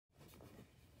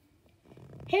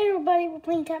Hey everybody, we're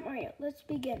playing Cat Mario. Let's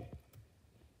begin.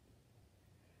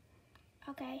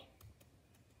 Okay.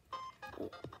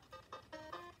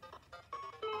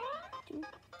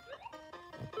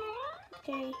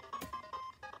 Okay.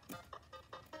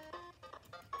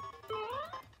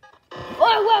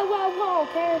 Whoa, whoa, whoa, whoa,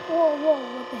 careful, whoa,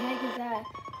 what the heck is that?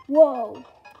 Whoa.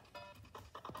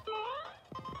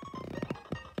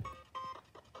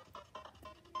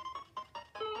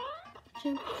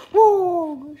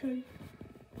 Whoa, sorry.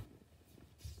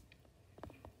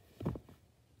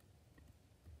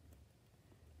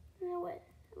 What?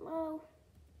 Hello.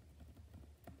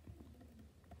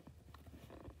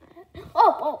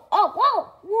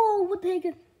 Whoa, what the heck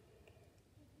is...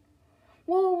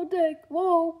 Whoa, what the heck?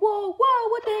 Whoa,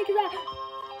 what the heck is that?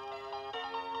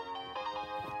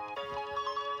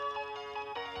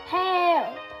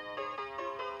 Help!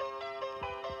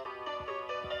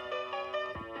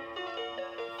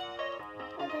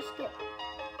 I'll just skip.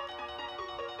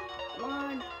 Come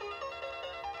on.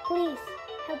 Please,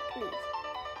 help please.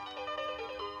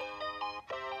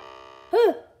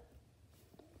 Huh!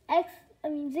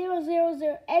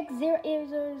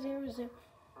 X000X08000.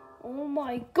 Oh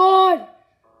my god!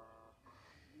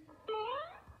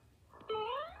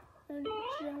 And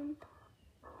jump.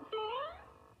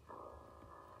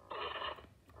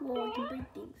 Whoa, I can break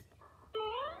things.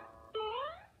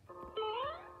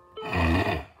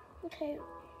 Okay.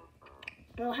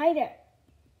 Oh, hi there.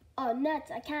 Oh,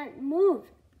 nuts, I can't move.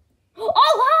 Oh,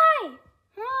 hi!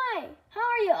 Hi! How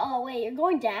are you? Oh, wait, you're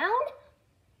going down?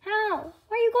 How?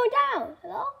 Why are you going down?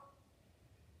 Hello?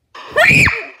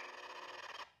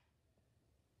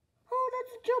 Oh,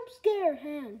 that's a jump scare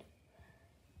hand.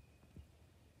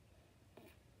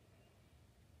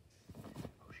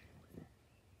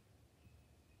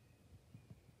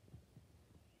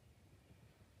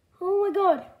 Oh my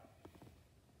god.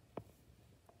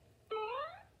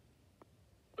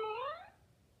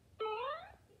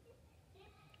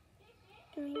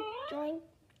 Join.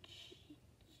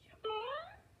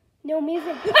 No music.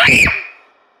 What the heck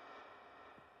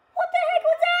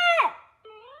was that?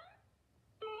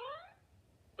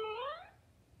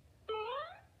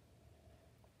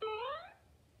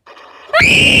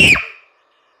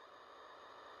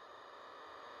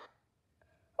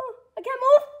 Oh, I can't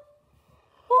move.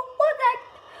 Oh, what the heck?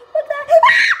 What the heck?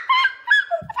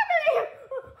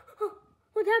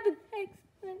 What happened?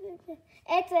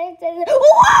 X.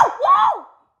 Whoa! Whoa!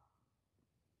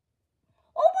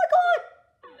 Oh my god!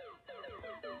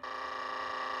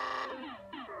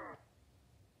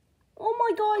 Oh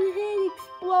my god, his head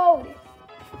exploded.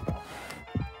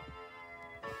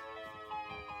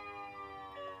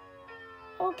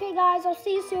 Okay guys, I'll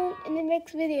see you soon in the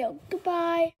next video.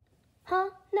 Goodbye. Huh?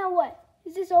 Now what?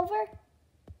 Is this over?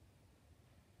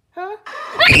 Huh?